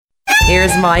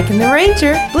Here's Mike and the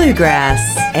Ranger, bluegrass,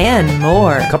 and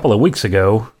more. A couple of weeks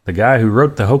ago, the guy who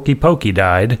wrote the Hokey Pokey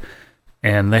died,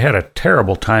 and they had a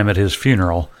terrible time at his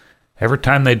funeral. Every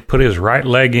time they'd put his right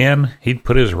leg in, he'd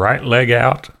put his right leg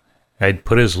out. They'd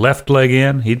put his left leg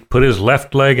in, he'd put his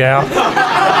left leg out.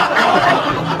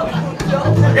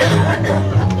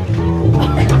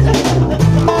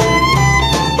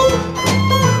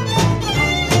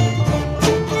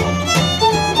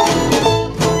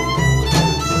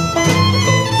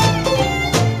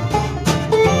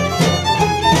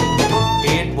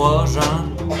 It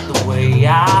wasn't the way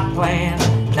I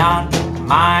planned, not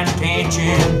my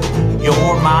intention.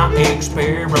 You're my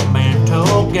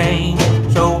experimental game,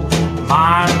 so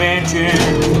my invention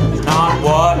is not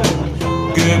what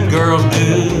good girls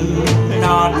do,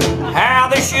 not how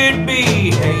they should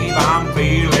behave. I'm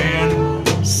feeling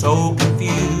so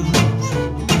confused,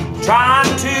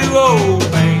 trying to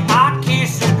obey. I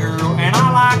kissed a girl and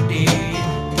I liked the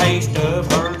taste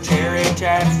of her cherry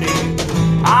chapstick.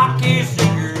 I kissed a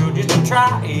girl just to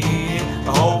try it,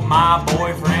 to hold my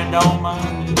boyfriend on my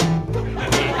knee. It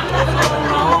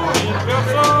feels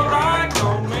so right,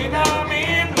 don't mean I'm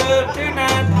in love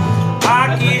tonight.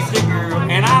 I kissed a girl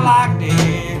and I liked it.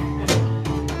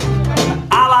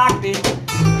 I liked it.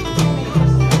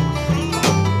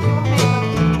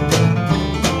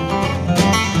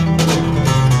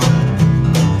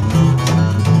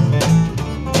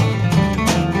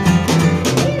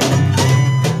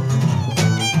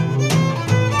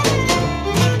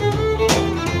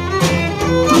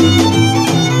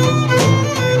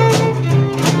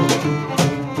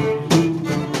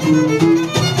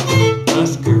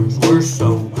 Us girls were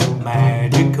so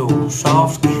magical,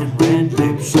 soft skin, red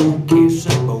lips, so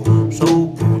kissable, so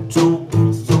good, so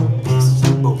good, so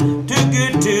kissable. Too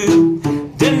good to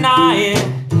deny it,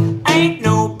 ain't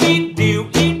no big deal,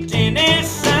 it's in its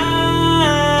sign.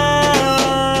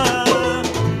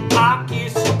 I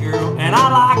kissed a girl and I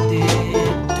liked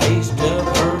it, taste of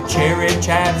her cherry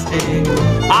chapstick.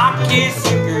 I kissed a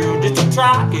girl just to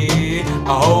try it, I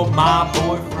hold my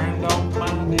boyfriend on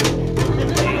my knee.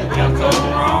 It feels so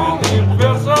wrong, it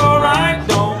feels so right,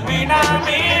 don't mean I'm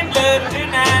in love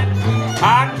tonight. I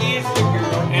kissed a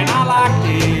girl and I liked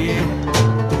it.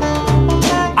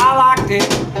 I liked it.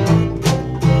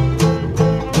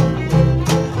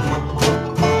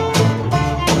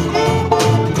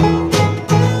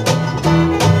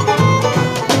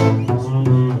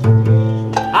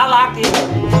 I liked it.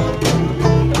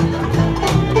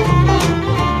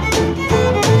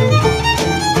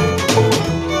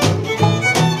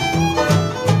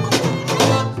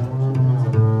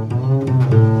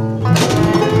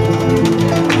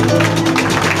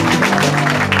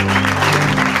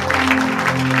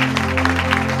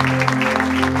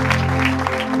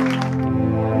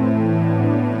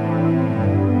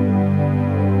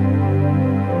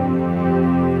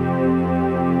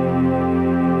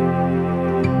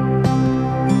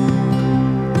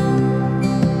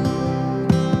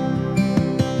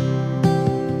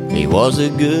 He was a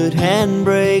good hand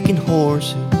breaking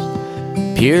horses,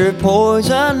 pure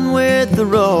poison with the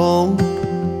road.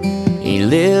 He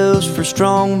lives for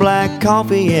strong black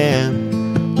coffee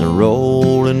and the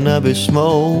rolling of his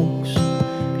smokes.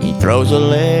 He throws a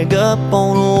leg up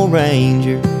on old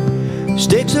Ranger,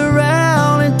 sticks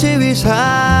around into his hide.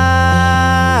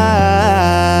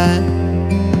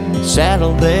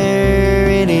 Saddled there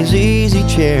in his easy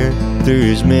chair, through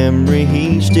his memory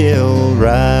he still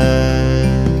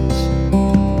rides.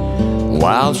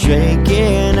 While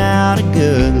shaking out a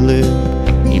good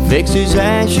loop, he fixes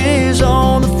ashes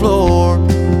on the floor.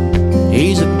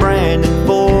 He's a Brandon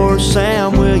for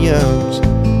Sam Williams,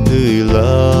 who he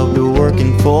loved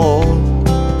working for.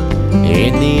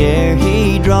 In the air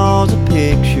he draws a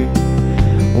picture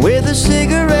with a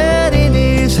cigarette in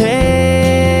his hand.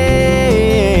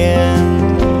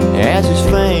 As his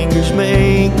fingers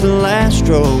make the last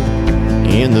stroke,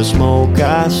 in the smoke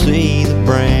I see the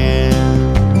brand.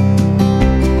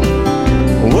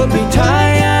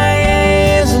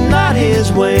 Whoopie-tie is not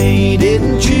his way, he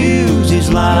didn't choose his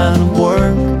line of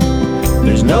work.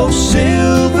 There's no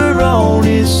silver on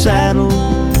his saddle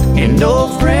and no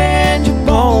fringe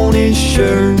upon his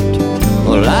shirt.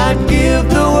 Well, I'd give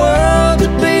the world to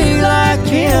be like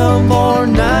him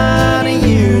born 90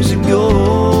 years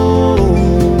ago.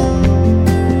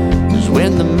 'Cause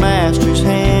when the master's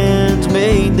hands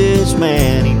made this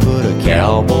man, he put a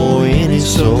cowboy in his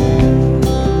soul.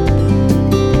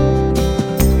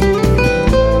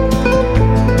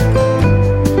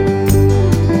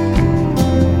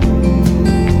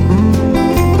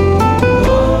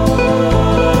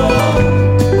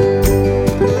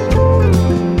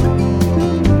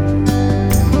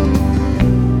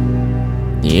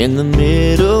 In the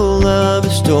middle of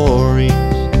his stories,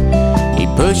 he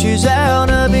pushes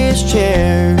out of his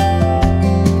chair,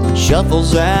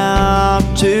 shuffles out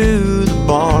to the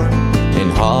barn,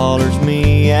 and hollers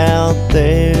me out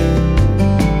there.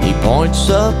 He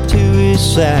points up to his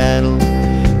saddle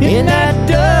in that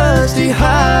dusty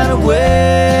hideaway.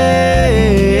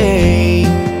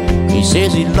 He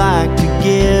says he'd like to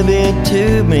give it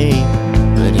to me,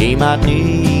 but he might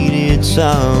need it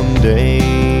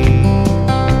someday.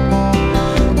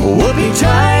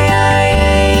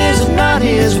 Whoopie-tie is not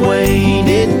his way. He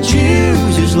didn't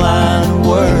choose his line of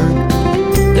work.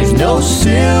 There's no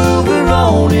silver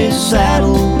on his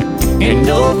saddle and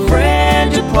no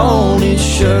fringe upon his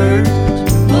shirt.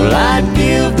 Well, I'd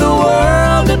give the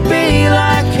world to be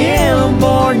like him,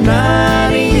 born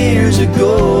 90 years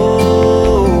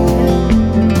ago.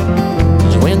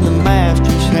 'Cause when the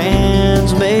master's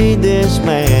hands made this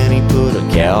man, he put a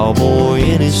cowboy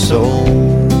in his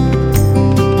soul.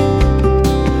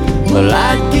 Well,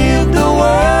 I'd give the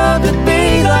world to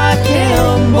be like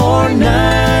him, born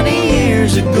 90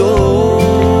 years ago.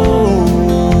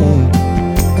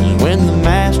 'Cause when the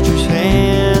master's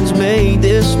hands made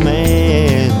this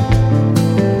man,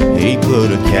 he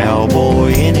put a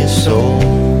cowboy in his soul.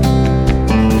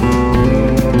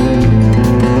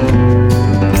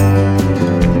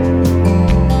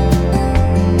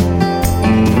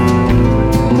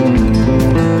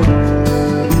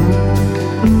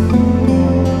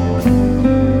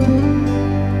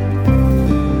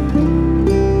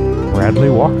 Bradley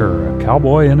Walker, A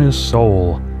Cowboy in His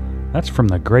Soul. That's from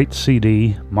the great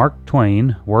CD, Mark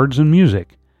Twain, Words and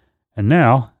Music. And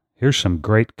now, here's some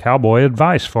great cowboy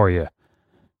advice for you.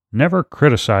 Never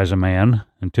criticize a man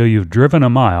until you've driven a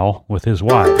mile with his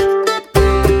wife.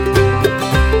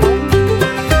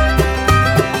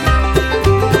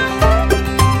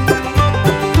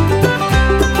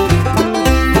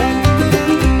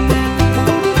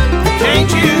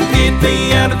 Can't you get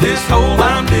me out of this hole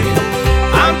I'm digging?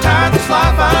 I'm tired of this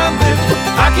life I'm living.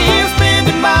 I keep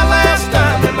spending my last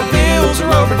dime and my bills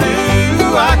are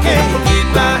overdue. I can't get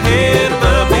my head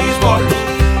above these waters.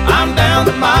 I'm down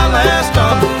to my last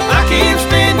dollar. I keep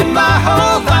spending my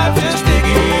whole life just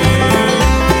digging.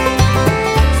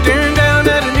 Staring down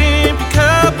at an empty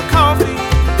cup of coffee.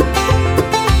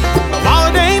 My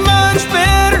wallet ain't much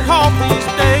better off these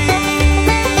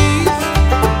days.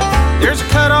 There's a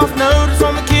cutoff notice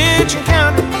on the kitchen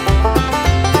counter.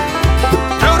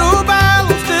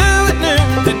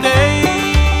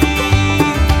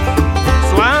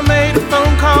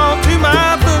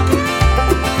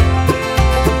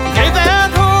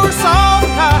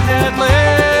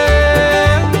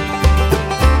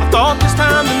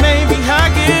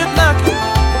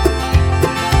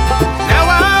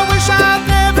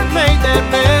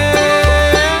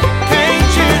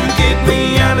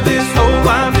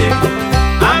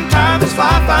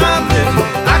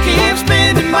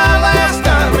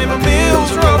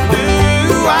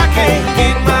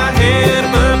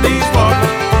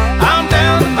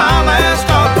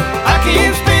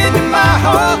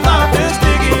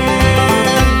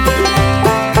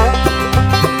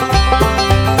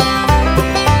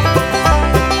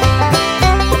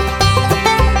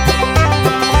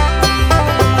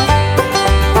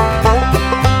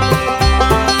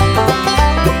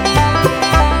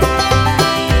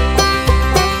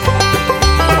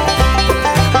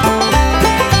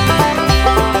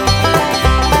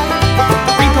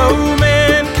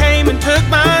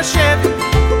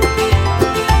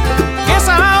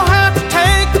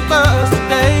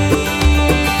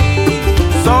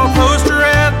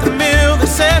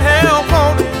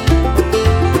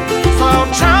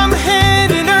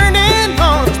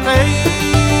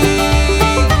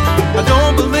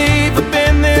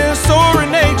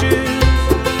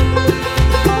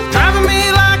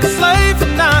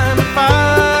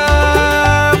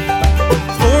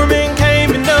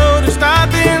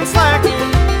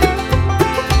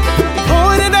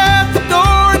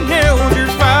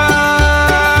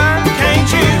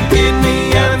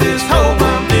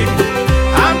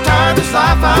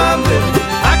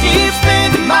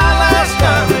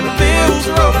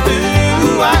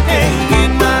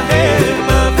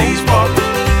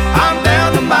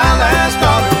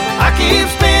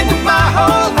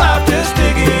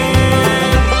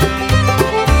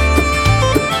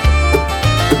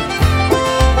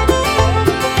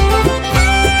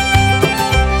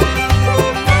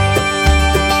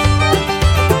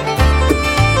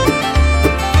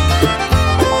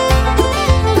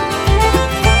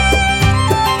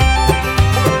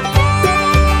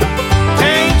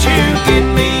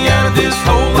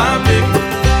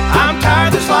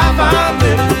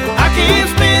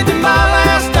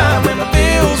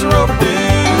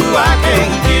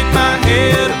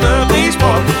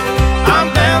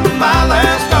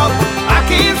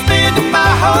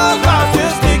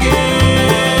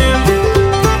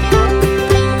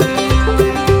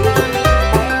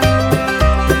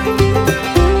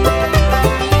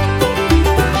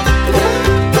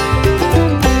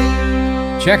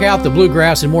 Check out the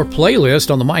Bluegrass and More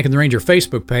playlist on the Mike and the Ranger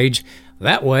Facebook page.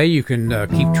 That way you can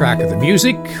keep track of the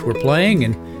music we're playing,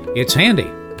 and it's handy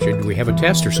should we have a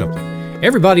test or something.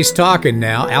 Everybody's talking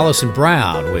now. Allison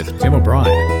Brown with Tim O'Brien.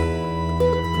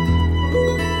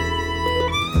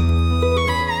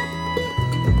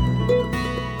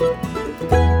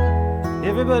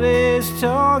 Everybody's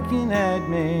talking at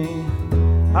me.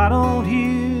 I don't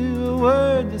hear a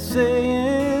word they're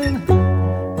saying,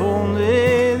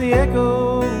 only the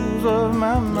echoes of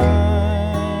my mind.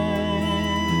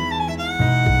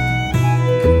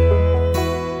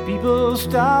 People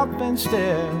stop and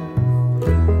stare.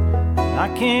 I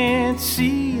can't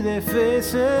see their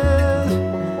faces,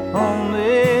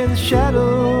 only the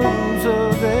shadows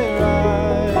of their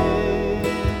eyes.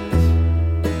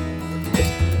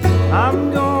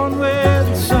 I'm going where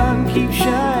the sun keeps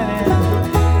shining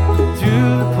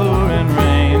through the pouring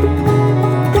rain,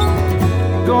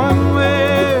 going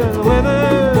where the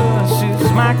weather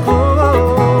suits my clothes,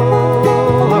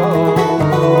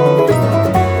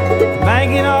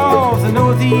 banking off the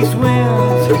northeast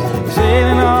winds,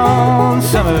 sailing on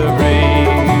summer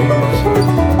breeze,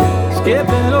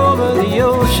 skipping over the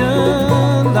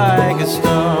ocean like a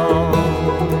stone.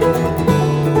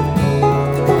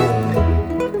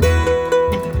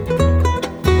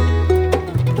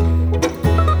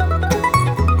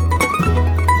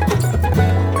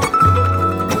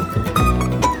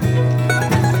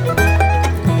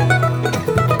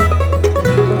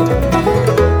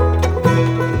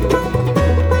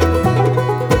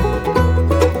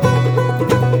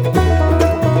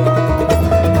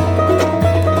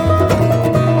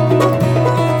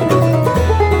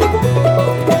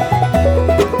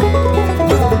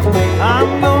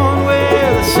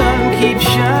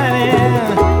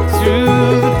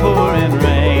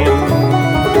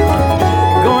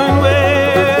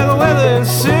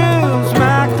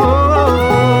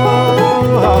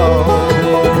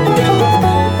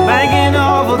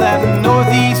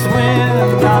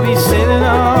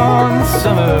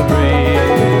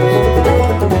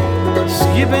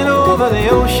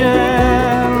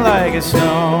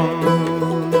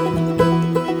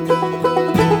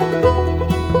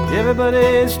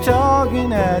 Everybody's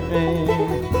talking at me.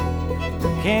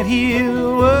 Can't hear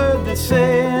a word they're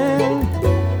saying,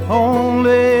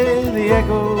 only the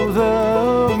echoes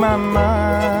of my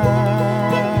mind.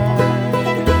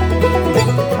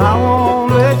 I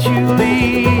won't let you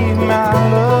leave my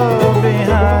love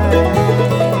behind.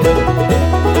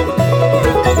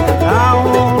 I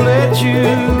won't let you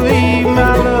leave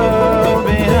my love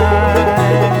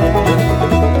behind.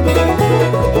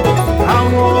 I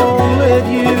won't let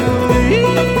you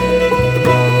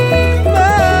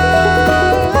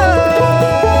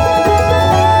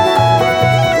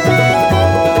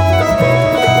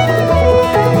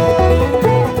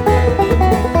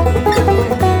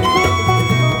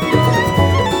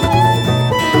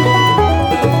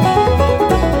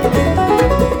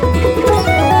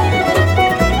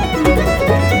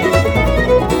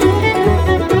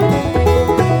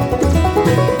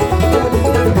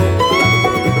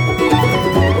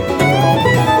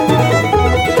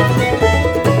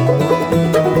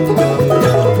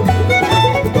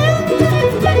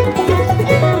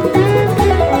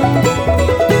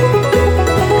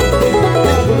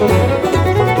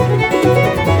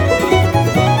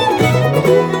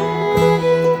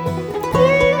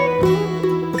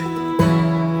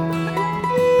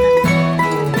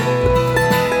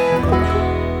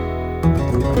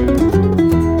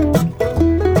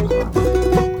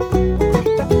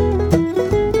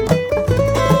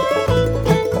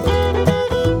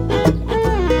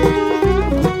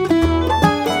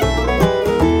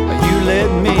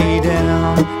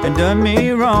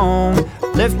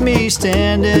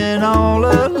standing all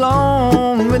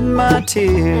alone with my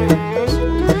tears,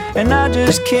 and I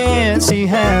just can't see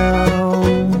how.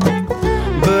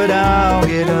 But I'll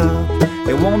get up,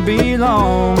 it won't be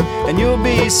long, and you'll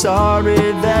be sorry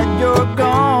that you're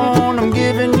gone. I'm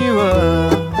giving you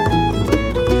up,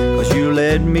 'cause you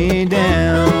let me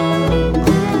down.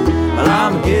 Well,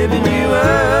 I'm giving you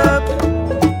up,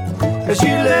 'cause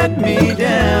you let me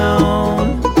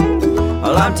down.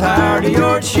 Well, I'm tired of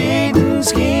your cheating,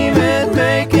 scheming,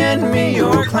 making me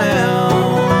your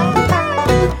clown.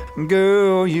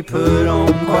 Girl, you put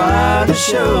on quite a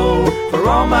show for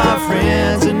all my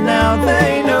friends, and now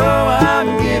they know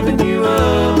I'm giving you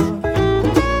up,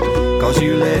 'cause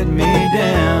you let me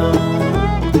down.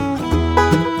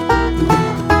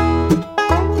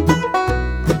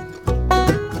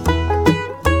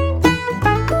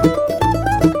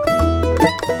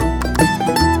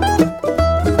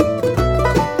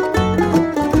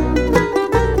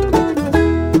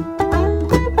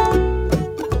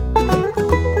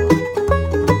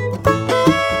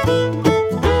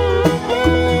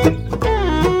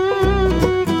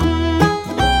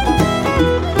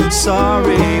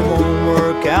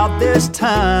 about this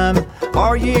time.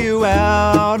 Are you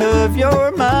out of your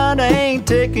mind? I ain't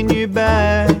taking you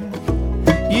back.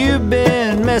 You've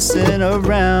been messing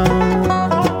around.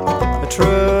 I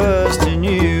trust in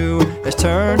you has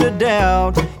turned to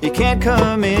doubt. You can't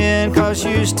come in 'cause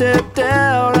you stepped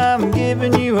out. I'm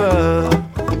giving you up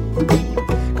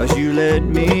 'cause you let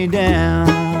me down.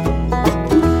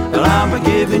 Well, I'm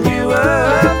giving you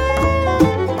up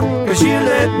 'cause you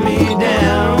let me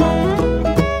down.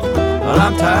 Well,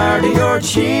 I'm tired of your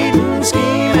cheating,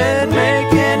 scheming,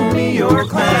 making me your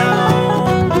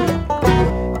clown.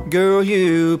 Girl,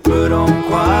 you put on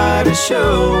quite a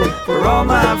show for all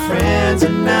my friends,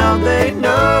 and now they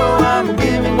know I'm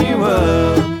giving you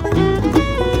up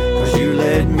 'cause you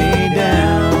let me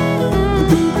down.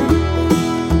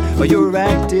 Well, your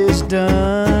act is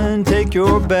done, take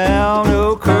your bow.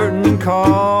 No curtain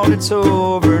call, it's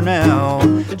over now.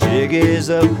 The jig is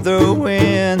up, throw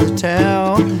in the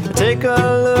towel. Take a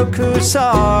look who's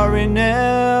sorry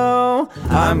now.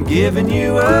 I'm giving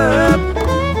you up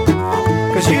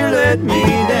 'cause you let me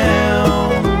down.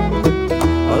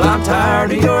 Well, I'm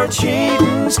tired of your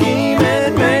cheating,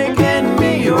 scheming, making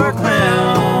me your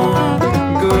clown.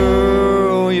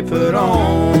 Girl, you put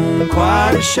on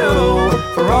quite a show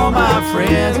for all my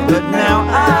friends, but now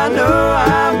I know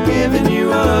I'm giving you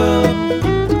up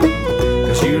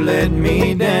 'cause you let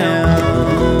me down.